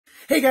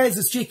Hey guys,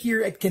 it's Jake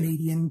here at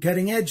Canadian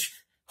Cutting Edge.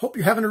 Hope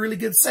you're having a really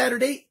good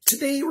Saturday.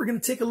 Today we're going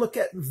to take a look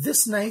at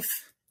this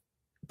knife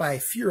by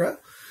Fura,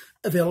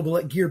 available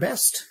at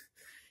GearBest.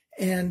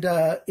 And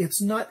it's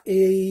not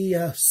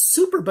a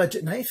super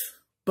budget knife,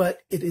 but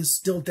it is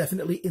still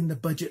definitely in the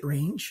budget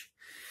range.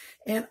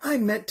 And I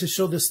meant to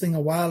show this thing a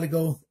while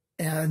ago.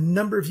 A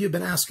number of you have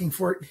been asking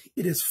for it.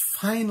 It is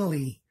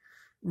finally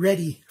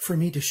ready for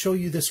me to show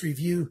you this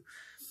review.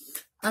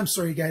 I'm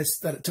sorry, guys,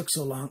 that it took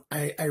so long.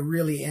 I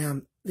really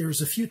am. There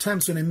was a few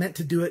times when I meant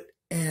to do it,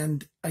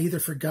 and I either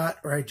forgot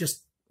or I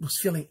just was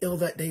feeling ill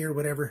that day or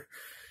whatever.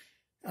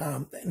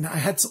 And I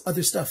had some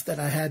other stuff that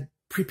I had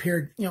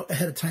prepared,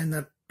 ahead of time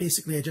that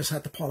basically I just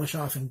had to polish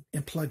off and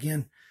plug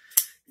in.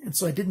 And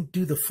so I didn't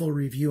do the full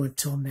review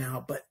until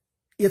now, but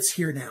it's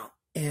here now.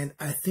 And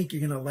I think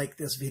you're going to like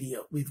this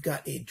video. We've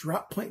got a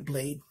drop point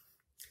blade,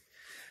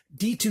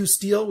 D2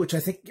 steel, which I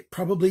think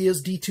probably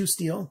is D2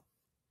 steel,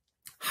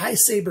 high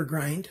saber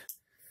grind,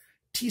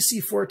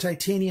 TC4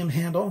 titanium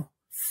handle,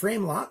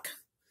 frame lock,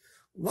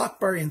 lock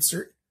bar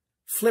insert,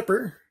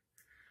 flipper.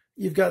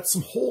 You've got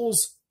some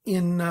holes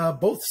in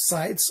both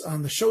sides,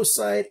 on the show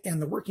side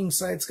and the working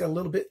side. It's got a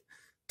little bit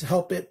to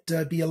help it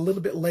be a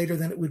little bit lighter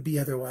than it would be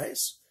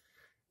otherwise.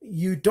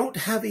 You don't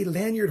have a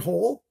lanyard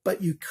hole,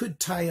 but you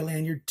could tie a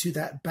lanyard to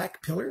that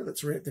back pillar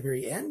that's right at the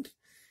very end.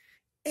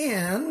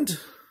 And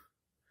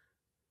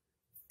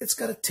it's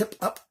got a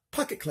tip-up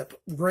pocket clip,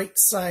 right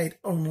side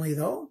only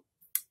though.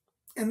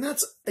 And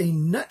that's a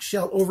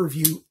nutshell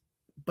overview,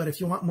 but if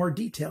you want more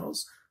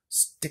details,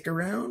 stick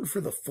around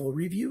for the full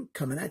review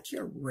coming at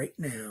you right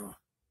now.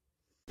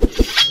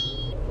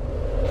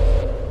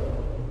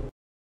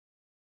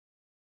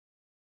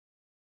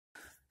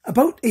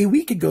 About a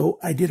week ago,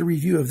 I did a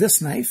review of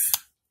this knife,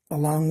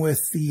 along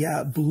with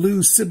the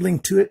blue sibling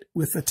to it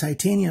with a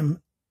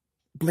titanium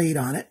blade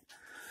on it.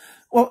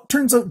 Well, it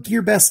turns out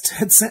GearBest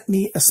had sent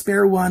me a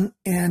spare one,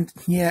 and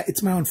yeah,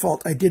 it's my own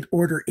fault. I did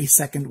order a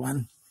second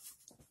one.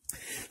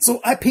 So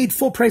I paid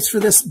full price for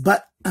this,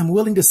 but I'm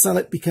willing to sell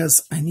it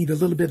because I need a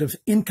little bit of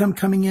income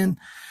coming in.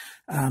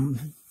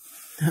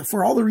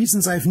 For all the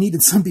reasons I've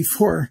needed some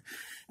before,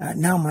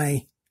 now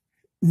my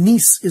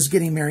niece is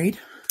getting married.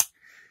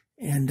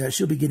 And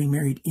she'll be getting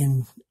married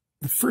in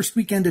the first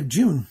weekend of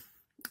June.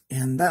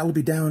 And that'll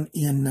be down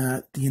in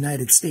the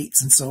United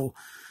States. And so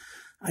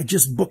I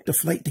just booked a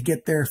flight to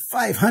get there.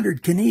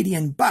 500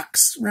 Canadian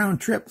bucks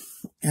round trip.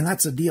 And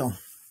that's a deal.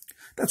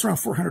 That's around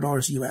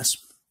 $400 US.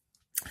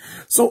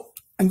 So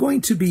I'm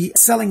going to be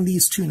selling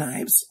these two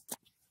knives.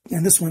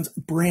 And this one's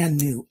brand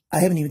new.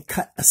 I haven't even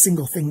cut a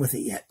single thing with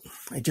it yet.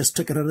 I just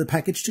took it out of the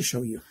package to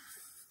show you.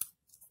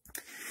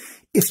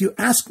 If you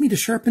ask me to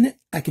sharpen it,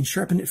 I can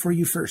sharpen it for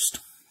you first.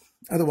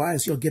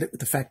 Otherwise, you'll get it with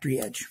the factory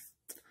edge.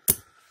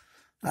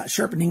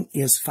 Sharpening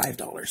is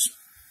 $5.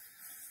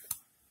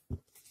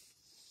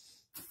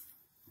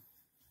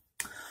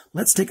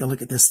 Let's take a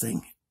look at this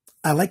thing.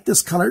 I like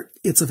this color.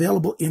 It's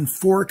available in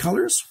 4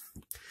 colors.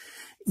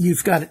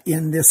 You've got it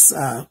in this,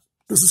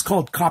 this is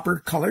called copper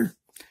color.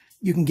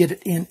 You can get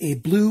it in a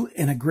blue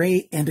and a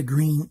gray and a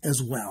green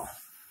as well.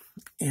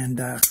 And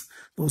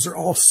those are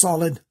all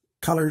solid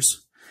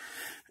colors.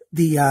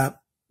 The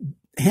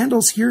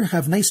handles here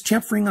have nice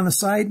chamfering on the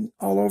side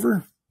all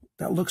over.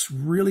 That looks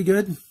really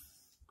good.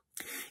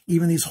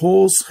 Even these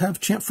holes have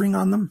chamfering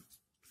on them.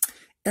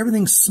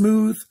 Everything's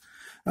smooth.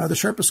 The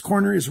sharpest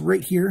corner is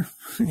right here.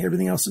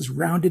 Everything else is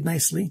rounded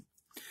nicely.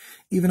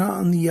 Even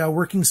on the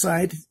working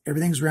side,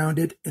 everything's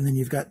rounded. And then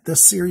you've got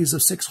this series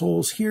of 6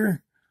 holes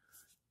here.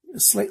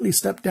 Slightly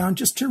stepped down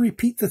just to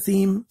repeat the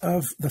theme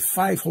of the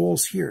 5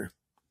 holes here.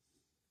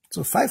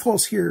 So 5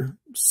 holes here,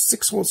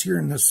 6 holes here,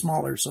 and they're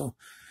smaller. So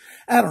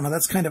I don't know,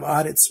 that's kind of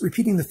odd. It's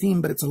repeating the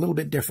theme, but it's a little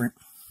bit different.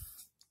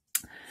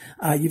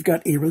 You've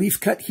got a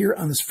relief cut here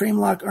on this frame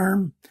lock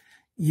arm.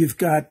 You've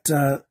got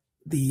the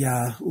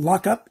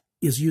lockup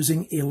is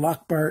using a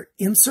lock bar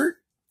insert,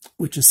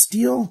 which is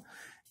steel.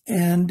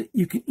 And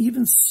you can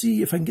even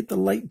see, if I can get the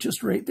light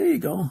just right, there you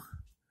go.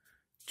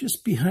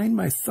 Just behind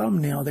my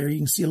thumbnail there, you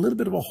can see a little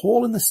bit of a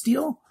hole in the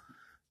steel.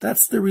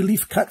 That's the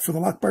relief cut for the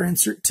lock bar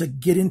insert to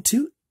get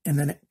into, and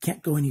then it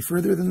can't go any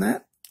further than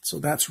that. So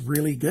that's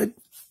really good.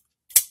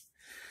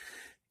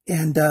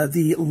 And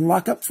the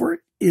lockup for it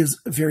is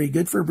very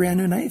good for a brand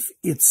new knife.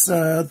 It's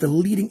the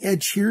leading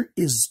edge here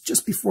is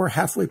just before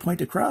halfway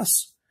point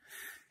across.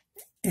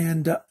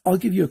 And I'll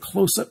give you a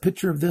close-up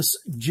picture of this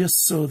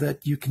just so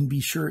that you can be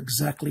sure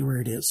exactly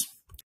where it is.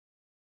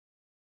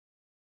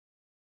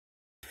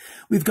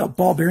 We've got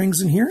ball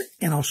bearings in here,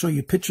 and I'll show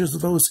you pictures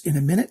of those in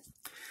a minute.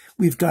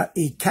 We've got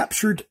a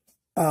captured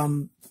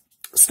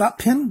stop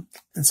pin,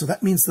 and so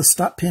that means the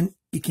stop pin,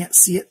 you can't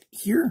see it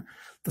here.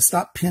 The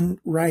stop pin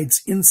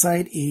rides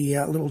inside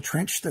a little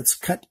trench that's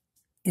cut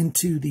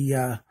into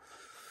the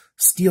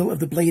steel of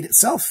the blade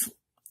itself,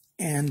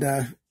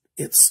 and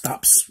it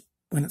stops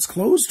when it's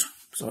closed.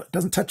 So it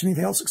doesn't touch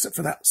anything else except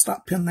for that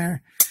stop pin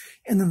there.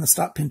 And then the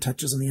stop pin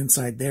touches on the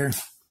inside there.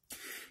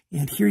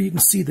 And here you can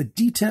see the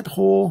detent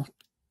hole.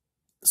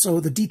 So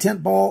the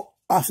detent ball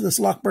off of this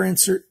lock bar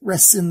insert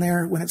rests in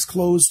there when it's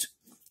closed.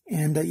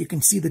 And you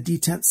can see the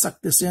detent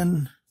suck this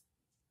in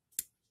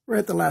right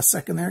at the last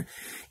second there.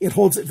 It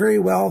holds it very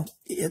well.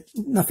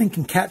 Nothing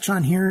can catch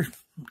on here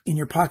in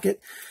your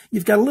pocket.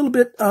 You've got a little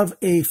bit of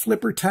a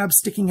flipper tab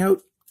sticking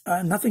out,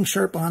 nothing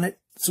sharp on it.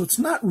 So it's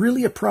not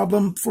really a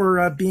problem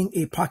for being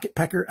a pocket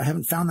pecker. I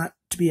haven't found that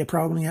to be a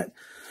problem yet.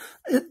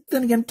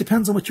 Then again, it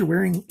depends on what you're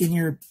wearing in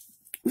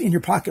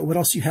your pocket, what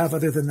else you have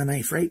other than the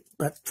knife, right?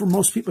 But for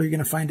most people, you're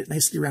going to find it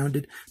nicely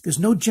rounded. There's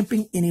no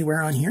jimping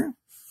anywhere on here.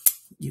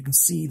 You can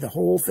see the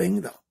whole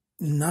thing,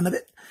 none of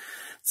it.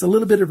 It's a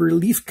little bit of a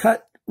relief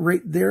cut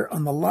right there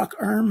on the lock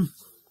arm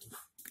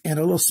and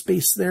a little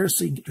space there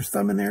so you can get your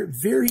thumb in there.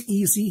 Very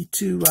easy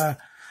to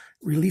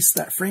release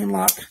that frame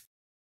lock.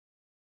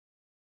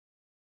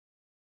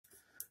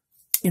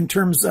 In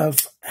terms of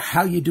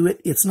how you do it,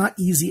 it's not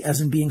easy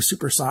as in being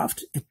super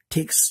soft. It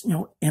takes,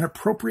 an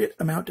appropriate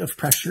amount of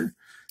pressure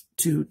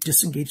to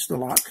disengage the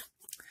lock.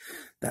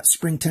 That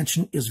spring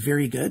tension is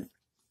very good.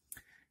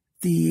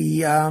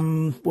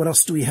 What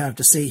else do we have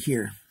to say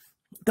here?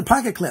 The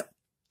pocket clip.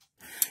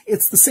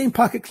 It's the same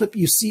pocket clip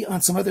you see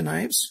on some other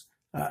knives.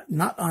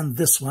 Not on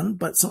this one,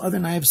 but some other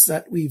knives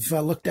that we've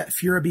looked at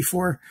Fura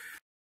before.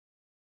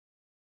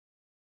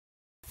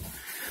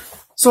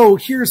 So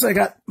here I've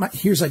got my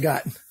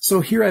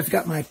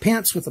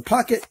pants with a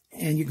pocket,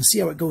 and you can see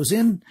how it goes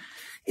in.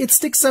 It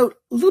sticks out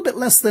a little bit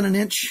less than an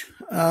inch,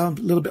 a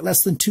little bit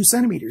less than 2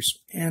 centimeters.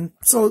 And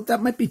so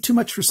that might be too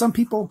much for some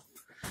people.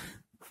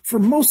 For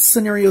most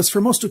scenarios,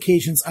 for most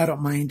occasions, I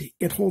don't mind.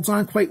 It holds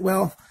on quite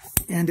well,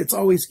 and it's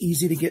always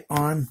easy to get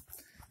on.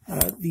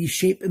 The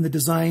shape and the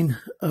design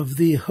of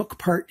the hook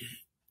part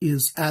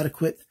is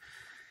adequate,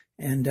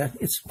 and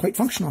it's quite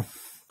functional.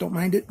 Don't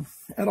mind it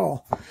at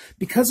all.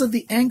 Because of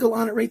the angle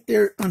on it right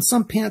there, on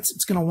some pants,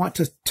 it's going to want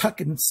to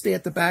tuck and stay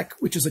at the back,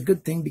 which is a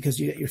good thing because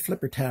you get your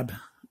flipper tab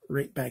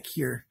right back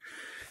here,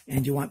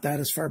 and you want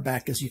that as far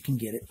back as you can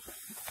get it.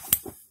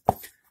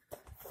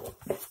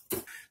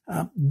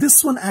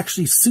 This one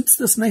actually suits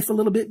this knife a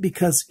little bit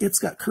because it's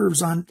got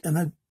curves on,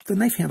 and the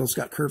knife handle's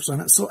got curves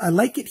on it. So I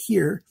like it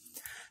here.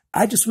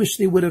 I just wish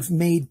they would have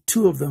made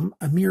 2 of them,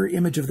 a mirror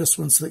image of this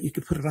one, so that you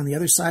could put it on the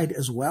other side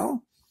as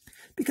well.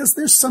 Because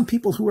there's some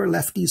people who are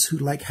lefties who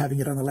like having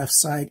it on the left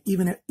side,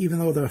 even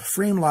though the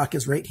frame lock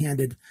is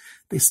right-handed,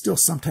 they still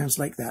sometimes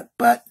like that.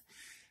 But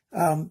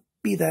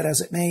be that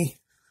as it may,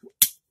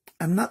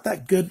 I'm not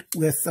that good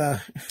with,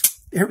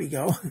 there we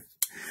go.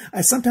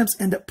 I sometimes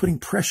end up putting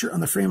pressure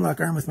on the frame lock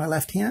arm with my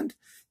left hand.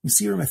 You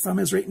see where my thumb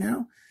is right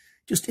now?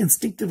 Just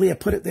instinctively I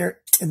put it there,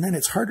 and then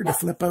it's harder to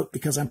flip out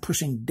because I'm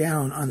pushing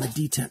down on the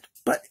detent.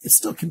 But it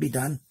still can be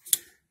done,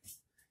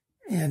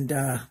 and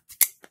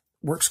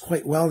works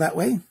quite well that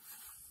way.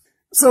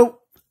 So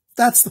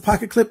that's the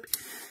pocket clip.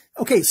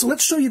 Okay, so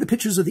let's show you the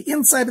pictures of the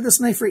inside of this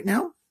knife right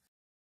now.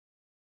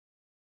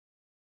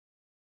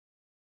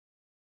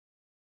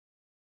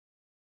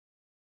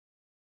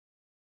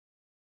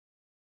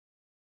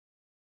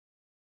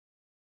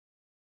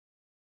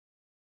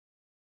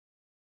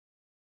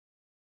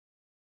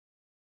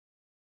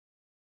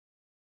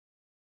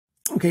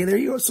 Okay, there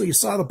you go. So you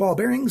saw the ball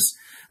bearings.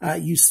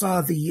 You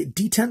saw the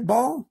detent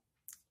ball.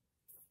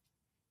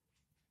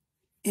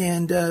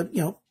 And,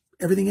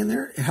 everything in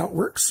there, how it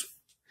works.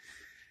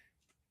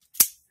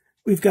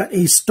 We've got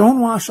a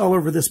stonewash all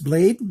over this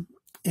blade,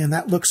 and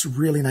that looks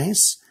really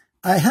nice.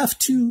 I have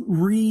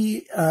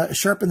to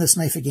sharpen this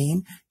knife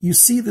again. You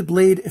see the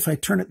blade, if I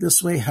turn it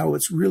this way, how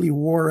it's really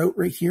wore out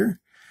right here.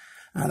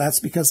 That's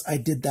because I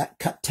did that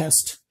cut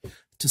test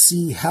to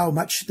see how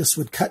much this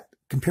would cut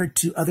compared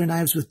to other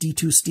knives with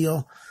D2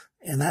 steel.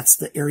 And that's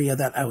the area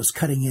that I was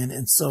cutting in.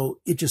 And so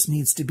it just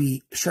needs to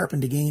be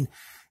sharpened again.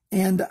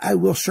 And I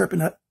will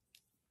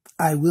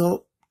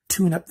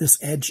tune up this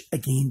edge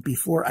again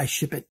before I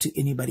ship it to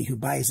anybody who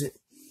buys it.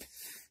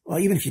 Well,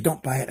 even if you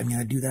don't buy it, I'm going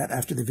to do that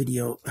after the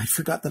video. I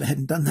forgot that I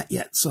hadn't done that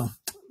yet. So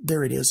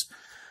there it is.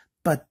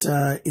 But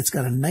it's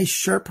got a nice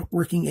sharp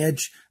working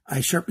edge.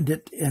 I sharpened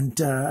it,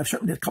 and I've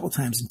sharpened it a couple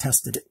times and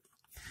tested it.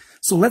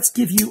 So let's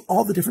give you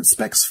all the different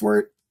specs for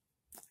it.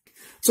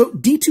 So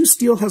D2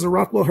 steel has a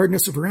Rockwell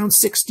hardness of around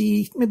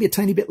 60, maybe a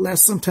tiny bit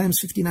less,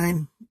 sometimes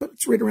 59, but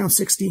it's right around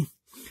 60.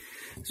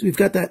 So we've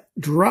got that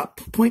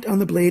drop point on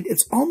the blade.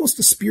 It's almost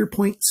a spear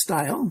point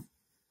style.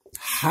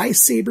 High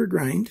saber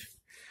grind,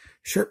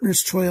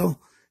 sharpener's choil,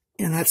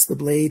 and that's the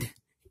blade.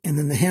 And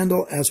then the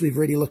handle, as we've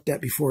already looked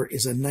at before,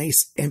 is a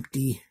nice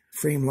empty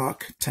frame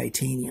lock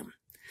titanium.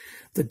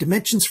 The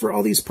dimensions for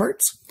all these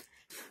parts,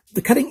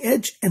 the cutting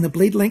edge and the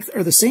blade length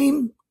are the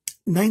same,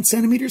 9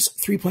 centimeters,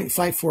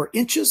 3.54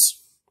 inches.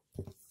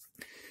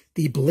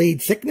 The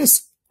blade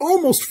thickness,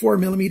 almost 4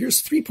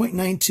 millimeters,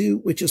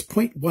 3.92, which is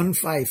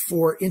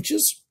 0.154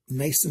 inches.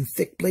 Nice and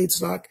thick blade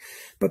stock.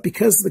 But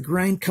because the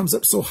grind comes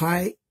up so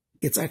high,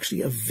 it's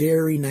actually a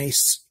very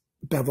nice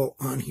bevel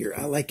on here.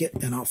 I like it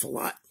an awful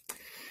lot.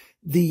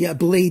 The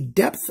blade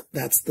depth,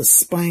 that's the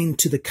spine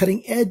to the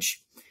cutting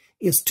edge,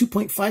 is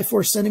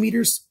 2.54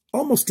 centimeters,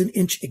 almost an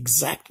inch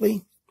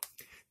exactly.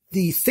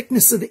 The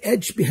thickness of the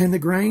edge behind the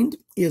grind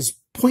is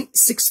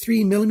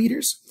 0.63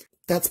 millimeters.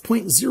 That's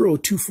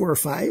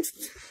 0.0245.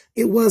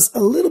 It was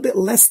a little bit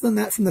less than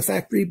that from the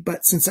factory,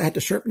 but since I had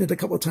to sharpen it a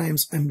couple of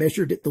times, I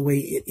measured it the way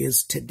it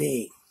is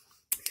today.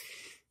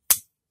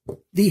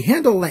 The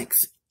handle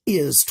length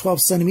is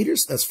 12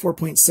 centimeters. That's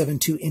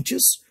 4.72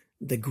 inches.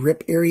 The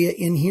grip area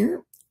in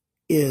here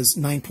is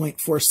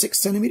 9.46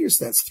 centimeters.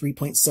 That's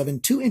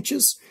 3.72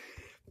 inches.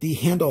 The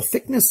handle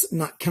thickness,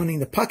 not counting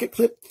the pocket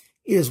clip,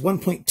 is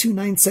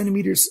 1.29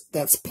 centimeters.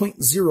 That's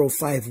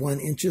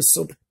 0.051 inches.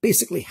 So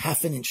basically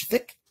half an inch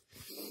thick.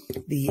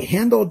 The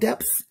handle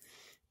depth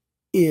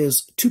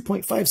is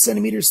 2.5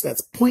 centimeters.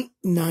 That's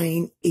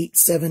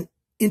 0.987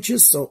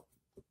 inches. So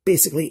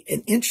basically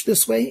an inch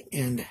this way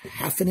and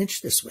half an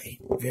inch this way.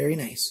 Very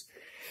nice.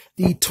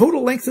 The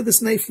total length of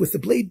this knife with the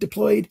blade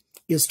deployed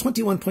is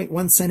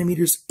 21.1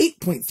 centimeters,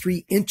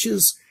 8.3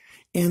 inches.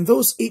 And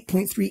those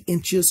 8.3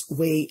 inches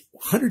weigh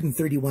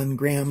 131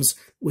 grams,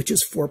 which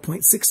is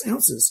 4.6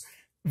 ounces.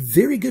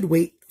 Very good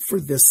weight for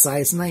this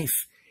size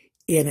knife.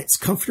 And it's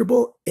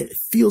comfortable. It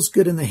feels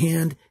good in the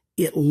hand.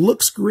 It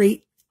looks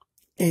great.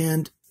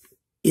 And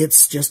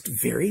it's just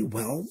very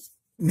well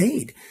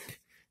made.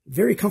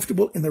 Very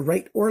comfortable in the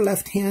right or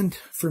left hand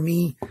for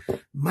me.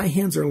 My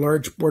hands are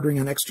large, bordering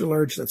on extra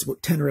large. That's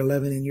about 10 or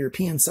 11 in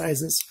European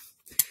sizes.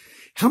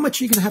 How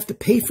much are you going to have to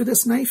pay for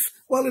this knife?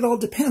 Well, it all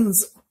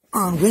depends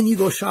on when you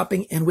go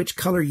shopping and which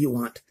color you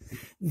want.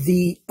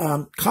 The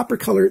copper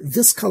color,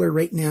 this color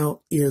right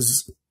now,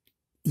 is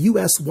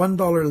US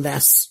 $1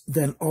 less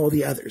than all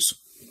the others.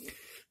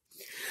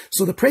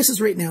 So the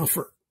prices right now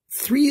for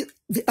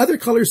the other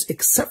colors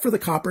except for the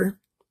copper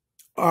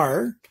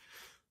are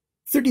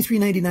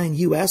 $33.99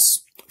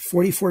 US,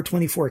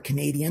 $44.24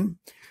 Canadian,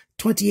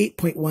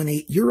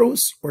 28.18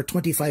 euros, or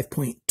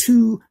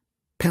 25.2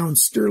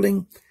 pounds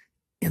sterling.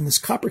 And this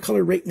copper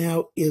color right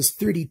now is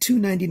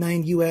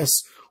 $32.99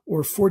 US,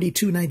 or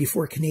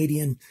 $42.94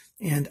 Canadian.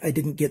 And I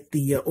didn't get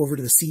the over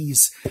to the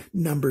seas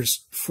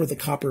numbers for the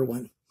copper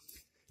one.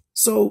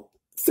 So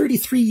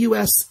 33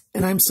 US,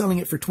 and I'm selling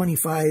it for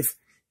 25,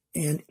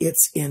 and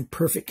it's in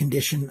perfect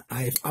condition.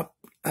 I've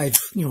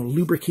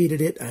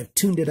lubricated it, I've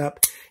tuned it up,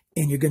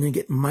 and you're going to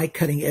get my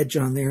cutting edge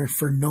on there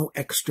for no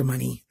extra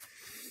money.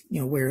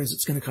 Whereas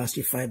it's going to cost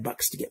you $5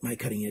 to get my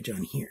cutting edge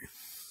on here.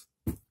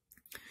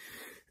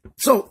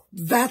 So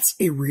that's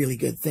a really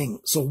good thing.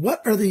 So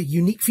what are the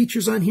unique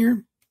features on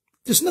here?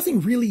 There's nothing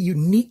really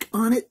unique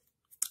on it,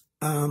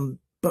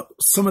 but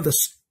some of the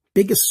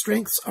biggest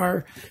strengths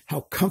are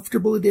how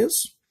comfortable it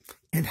is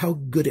and how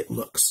good it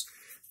looks.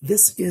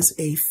 This is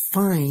a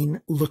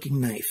fine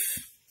looking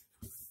knife.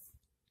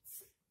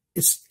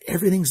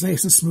 Everything's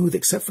nice and smooth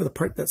except for the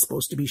part that's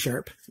supposed to be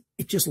sharp.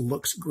 It just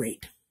looks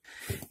great.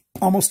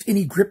 Almost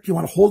any grip you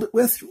want to hold it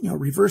with,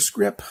 reverse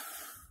grip,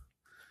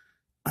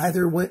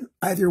 either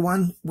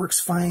one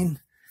works fine.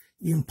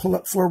 You can pull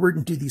up forward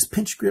and do these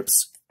pinch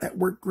grips that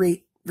work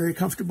great, very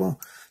comfortable.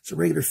 It's a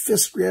regular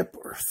fist grip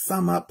or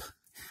thumb up,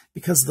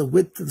 because the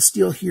width of the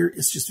steel here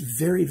is just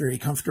very, very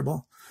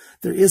comfortable.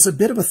 There is a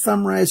bit of a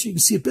thumb rise. You can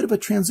see a bit of a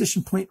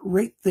transition point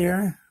right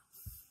there.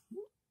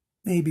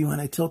 Maybe when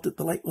I tilt it,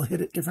 the light will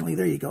hit it differently.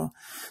 There you go.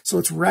 So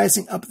it's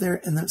rising up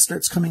there, and then it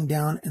starts coming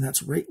down, and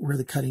that's right where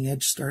the cutting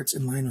edge starts,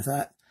 in line with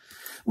that.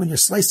 When you're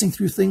slicing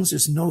through things,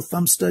 there's no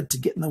thumb stud to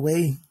get in the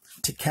way,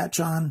 to catch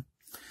on.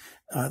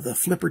 The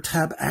flipper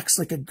tab acts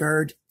like a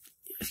guard.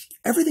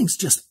 Everything's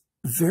just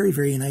very,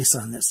 very nice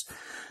on this.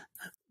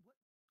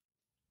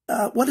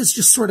 What is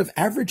just sort of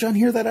average on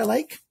here that I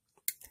like?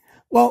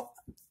 Well,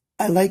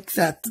 I like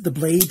that the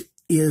blade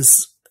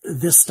is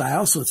this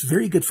style, so it's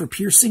very good for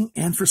piercing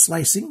and for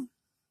slicing.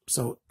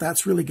 So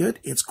that's really good.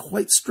 It's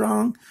quite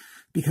strong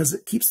because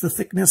it keeps the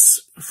thickness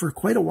for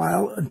quite a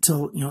while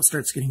until, it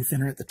starts getting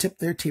thinner at the tip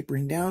there,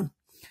 tapering down.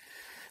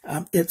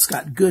 It's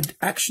got good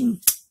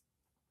action.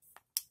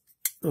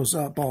 Those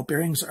ball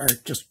bearings are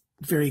just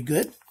very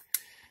good.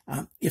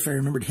 If I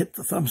remember to hit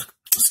the thumb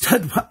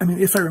stud,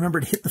 if I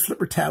remember to hit the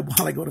flipper tab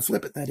while I go to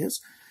flip it, that is.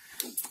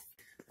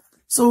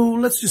 So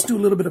let's just do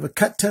a little bit of a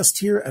cut test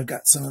here. I've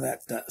got some of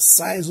that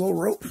sisal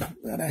rope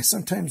that I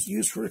sometimes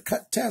use for a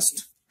cut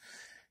test.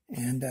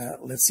 And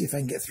let's see if I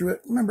can get through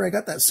it. Remember, I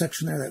got that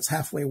section there that's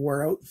halfway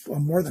wore out, well,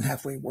 more than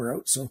halfway wore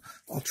out. So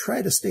I'll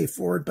try to stay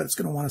forward, but it's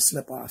going to want to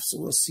slip off. So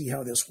we'll see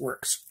how this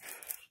works.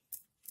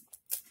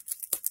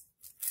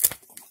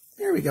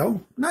 There we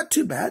go. Not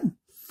too bad.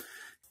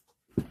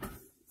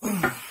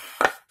 And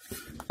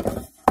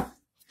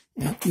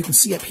you can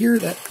see up here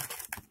that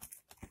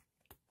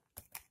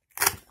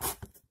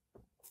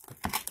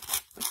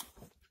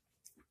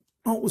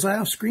was I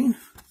off screen?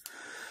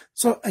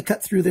 So I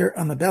cut through there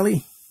on the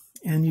belly,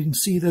 and you can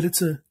see that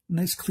it's a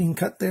nice clean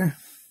cut there.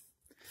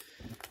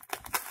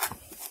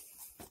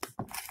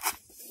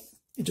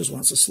 It just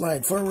wants to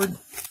slide forward.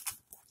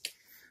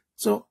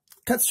 So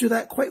cuts through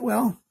that quite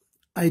well.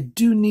 I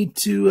do need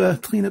to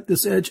clean up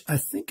this edge. I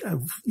think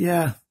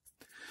I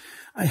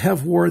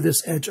have wore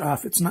this edge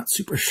off. It's not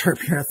super sharp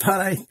here. I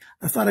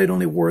thought I'd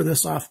only wore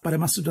this off, but I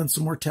must have done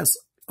some more tests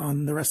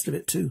on the rest of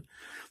it too.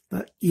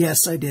 But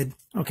yes, I did.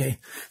 Okay.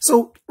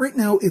 So right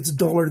now it's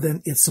duller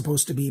than it's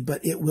supposed to be,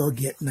 but it will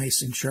get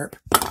nice and sharp.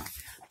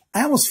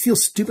 I almost feel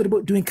stupid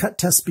about doing cut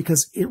tests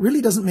because it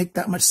really doesn't make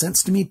that much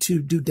sense to me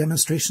to do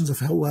demonstrations of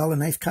how well a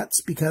knife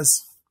cuts,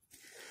 because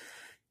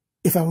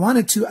if I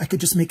wanted to, I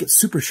could just make it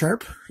super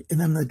sharp and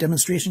then the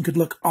demonstration could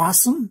look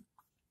awesome.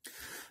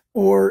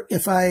 Or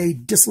if I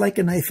dislike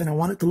a knife and I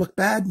want it to look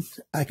bad,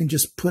 I can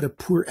just put a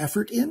poor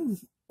effort in,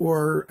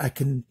 or I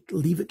can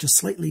leave it just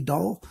slightly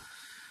dull.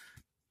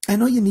 I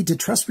know you need to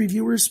trust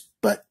reviewers,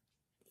 but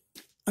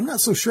I'm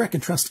not so sure I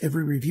can trust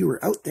every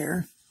reviewer out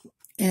there.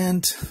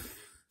 And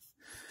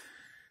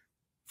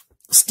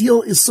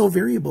steel is so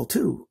variable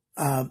too.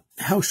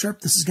 How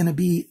sharp this is going to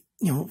be,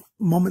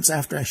 moments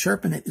after I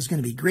sharpen it is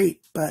going to be great,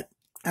 but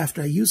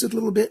after I use it a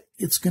little bit,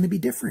 it's going to be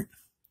different.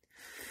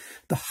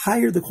 The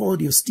higher the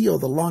quality of steel,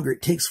 the longer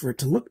it takes for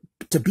it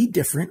to be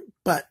different,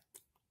 but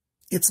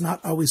it's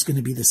not always going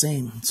to be the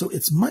same. So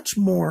it's much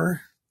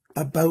more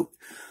about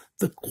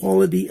the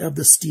quality of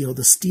the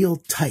steel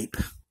type.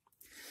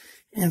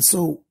 And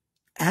so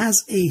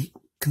as a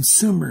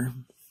consumer,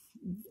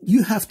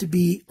 you have to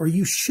be, or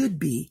you should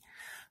be,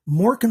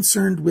 more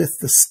concerned with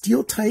the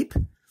steel type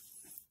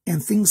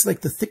and things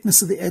like the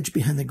thickness of the edge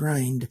behind the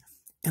grind,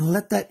 and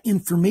let that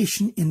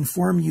information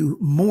inform you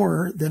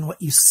more than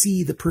what you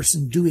see the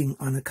person doing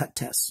on a cut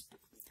test.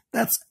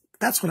 That's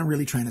what I'm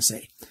really trying to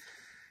say.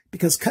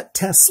 Because cut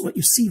tests, what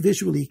you see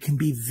visually can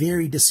be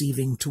very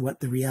deceiving to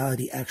what the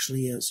reality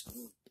actually is.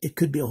 It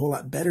could be a whole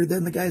lot better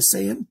than the guy's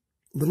saying,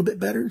 a little bit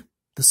better,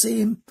 the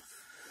same,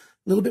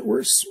 a little bit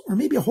worse, or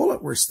maybe a whole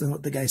lot worse than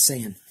what the guy's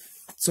saying.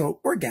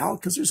 So, or gal,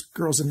 because there's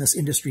girls in this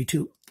industry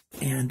too,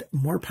 and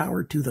more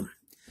power to them.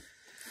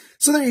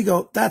 So there you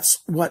go. That's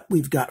what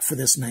we've got for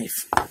this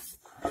knife.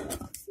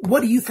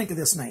 What do you think of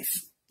this knife?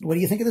 What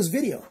do you think of this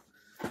video?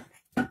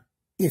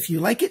 If you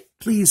like it,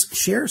 please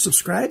share,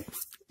 subscribe.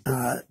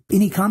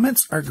 Any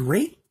comments are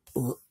great.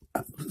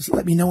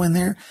 Let me know in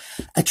there.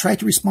 I try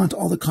to respond to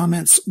all the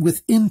comments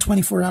within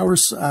 24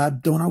 hours.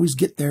 Don't always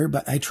get there,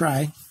 but I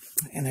try,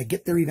 and I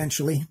get there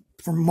eventually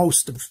for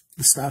most of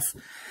the stuff.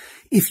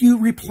 If you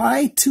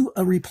reply to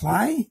a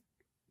reply,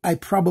 I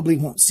probably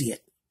won't see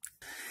it.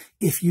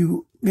 If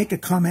you make a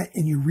comment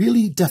and you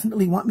really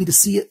definitely want me to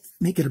see it,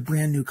 make it a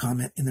brand new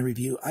comment in the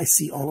review. I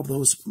see all of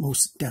those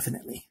most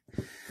definitely.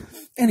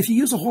 And if you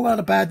use a whole lot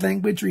of bad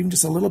language or even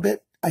just a little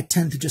bit, I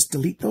tend to just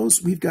delete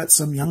those. We've got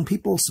some young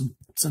people,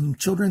 some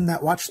children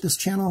that watch this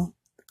channel.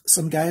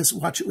 Some guys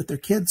watch it with their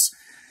kids.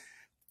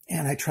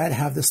 And I try to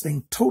have this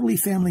thing totally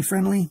family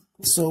friendly.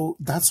 So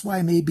that's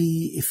why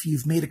maybe if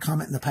you've made a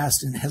comment in the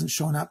past and it hasn't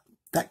shown up,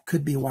 that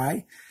could be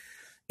why.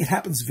 It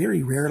happens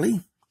very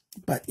rarely,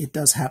 but it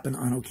does happen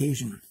on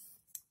occasion.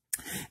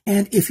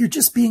 And if you're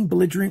just being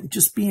belligerent,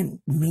 just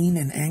being mean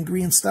and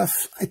angry and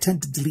stuff, I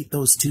tend to delete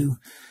those too.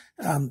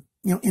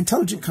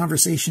 Intelligent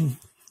conversation,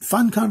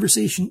 fun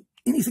conversation,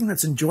 anything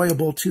that's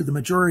enjoyable to the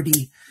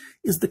majority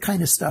is the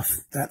kind of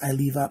stuff that I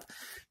leave up.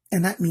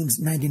 And that means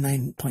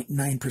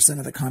 99.9%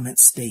 of the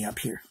comments stay up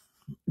here.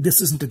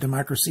 This isn't a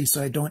democracy,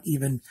 so I don't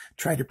even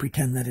try to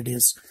pretend that it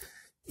is.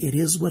 It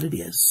is what it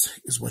is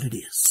what it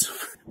is.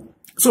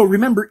 So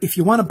remember, if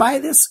you want to buy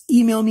this,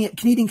 email me at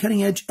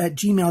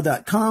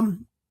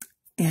canadiancuttingedge@gmail.com.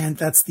 And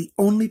that's the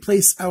only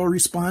place I will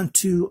respond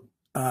to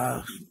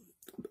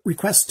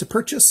requests to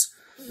purchase.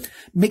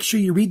 Make sure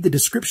you read the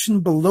description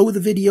below the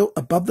video,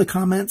 above the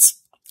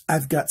comments.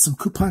 I've got some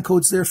coupon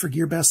codes there for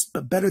GearBest,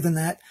 but better than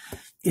that,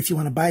 if you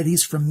want to buy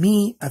these from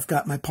me, I've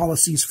got my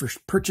policies for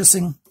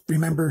purchasing.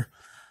 Remember,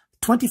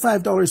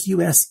 $25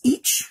 US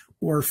each,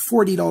 or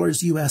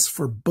 $40 US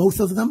for both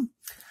of them.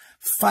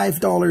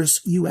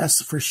 $5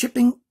 US for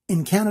shipping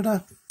in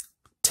Canada,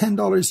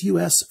 $10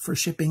 US for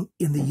shipping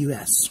in the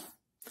US.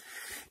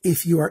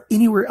 If you are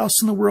anywhere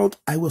else in the world,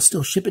 I will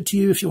still ship it to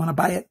you if you want to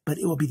buy it, but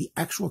it will be the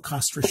actual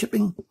cost for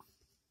shipping.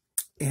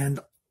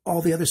 And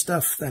all the other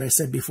stuff that I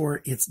said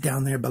before, it's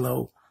down there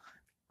below.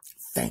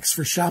 Thanks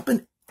for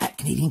shopping at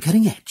Canadian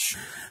Cutting Edge.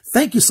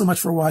 Thank you so much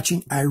for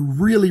watching. I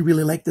really,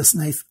 really like this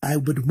knife. I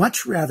would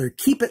much rather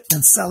keep it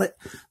than sell it,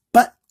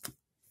 but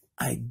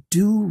I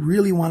do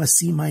really want to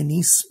see my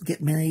niece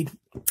get married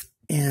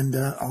and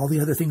all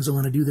the other things I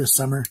want to do this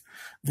summer,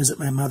 visit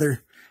my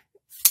mother,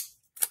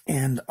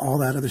 and all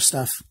that other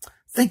stuff.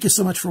 Thank you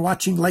so much for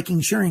watching,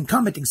 liking, sharing,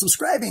 commenting,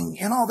 subscribing,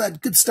 and all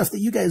that good stuff that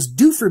you guys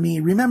do for me.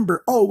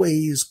 Remember,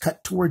 always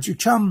cut towards your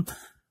chum,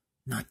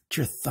 not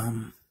your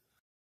thumb.